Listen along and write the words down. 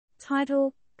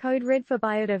Title, Code Red for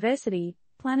Biodiversity,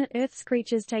 Planet Earth's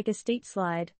Creatures Take a Steep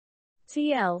Slide.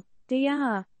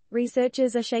 TLDR.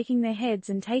 Researchers are shaking their heads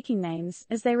and taking names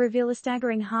as they reveal a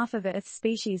staggering half of Earth's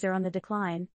species are on the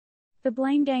decline. The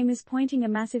blame game is pointing a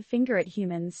massive finger at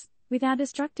humans, with our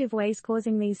destructive ways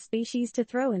causing these species to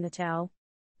throw in the towel.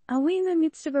 Are we in the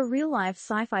midst of a real-life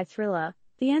sci-fi thriller,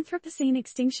 the Anthropocene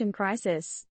Extinction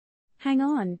Crisis? Hang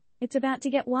on, it's about to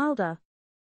get wilder.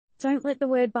 Don't let the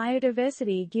word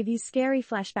biodiversity give you scary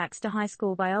flashbacks to high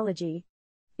school biology.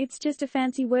 It's just a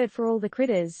fancy word for all the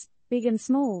critters, big and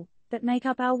small, that make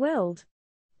up our world.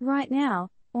 Right now,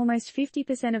 almost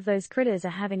 50% of those critters are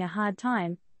having a hard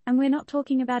time, and we're not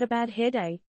talking about a bad hair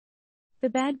day. The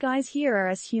bad guys here are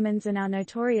us humans and our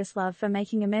notorious love for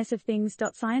making a mess of things.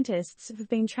 Scientists have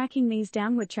been tracking these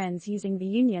downward trends using the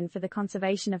Union for the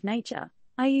Conservation of Nature,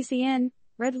 IUCN,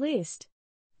 Red List.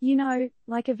 You know,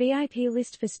 like a VIP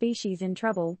list for species in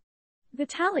trouble. The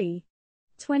tally.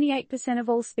 28% of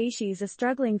all species are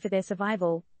struggling for their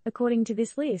survival, according to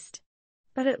this list.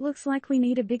 But it looks like we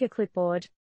need a bigger clipboard.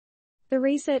 The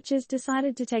researchers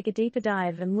decided to take a deeper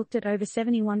dive and looked at over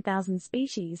 71,000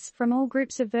 species from all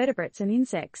groups of vertebrates and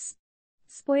insects.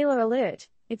 Spoiler alert,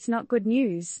 it's not good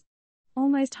news.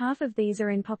 Almost half of these are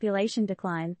in population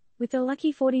decline, with a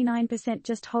lucky 49%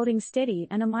 just holding steady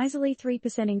and a miserly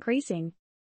 3% increasing.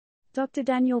 Dr.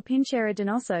 Daniel Pinchera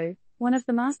Donoso, one of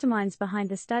the masterminds behind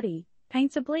the study,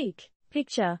 paints a bleak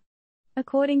picture.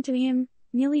 According to him,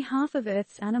 nearly half of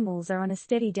Earth's animals are on a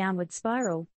steady downward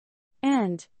spiral.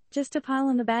 And, just to pile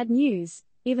on the bad news,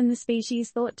 even the species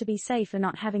thought to be safe are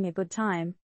not having a good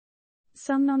time.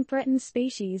 Some non-threatened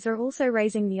species are also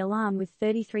raising the alarm, with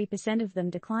 33% of them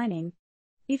declining.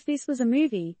 If this was a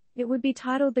movie, it would be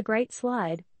titled The Great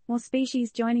Slide, more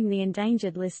species joining the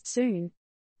endangered list soon.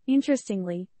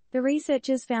 Interestingly, the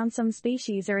researchers found some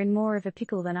species are in more of a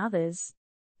pickle than others.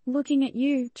 Looking at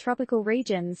you, tropical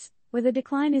regions, where the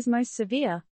decline is most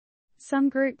severe. Some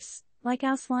groups, like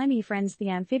our slimy friends the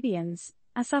amphibians,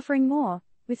 are suffering more,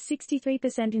 with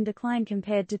 63% in decline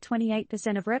compared to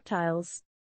 28% of reptiles.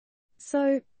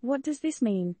 So, what does this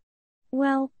mean?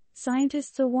 Well,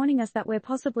 scientists are warning us that we're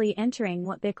possibly entering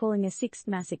what they're calling a sixth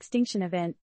mass extinction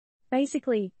event.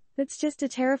 Basically, that's just a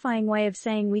terrifying way of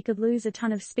saying we could lose a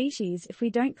ton of species if we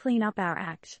don't clean up our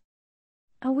act.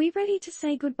 Are we ready to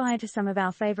say goodbye to some of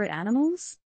our favorite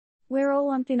animals? We're all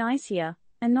on thin ice here,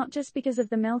 and not just because of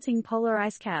the melting polar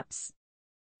ice caps.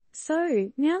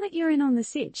 So, now that you're in on the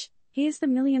sitch, here's the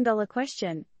million-dollar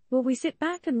question. Will we sit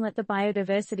back and let the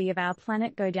biodiversity of our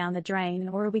planet go down the drain,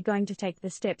 or are we going to take the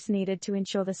steps needed to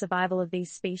ensure the survival of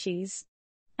these species?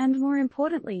 And more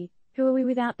importantly, who are we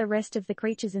without the rest of the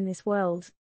creatures in this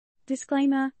world?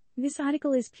 Disclaimer, this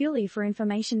article is purely for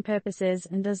information purposes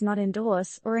and does not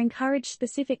endorse or encourage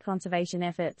specific conservation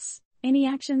efforts. Any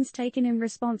actions taken in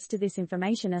response to this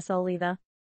information are solely the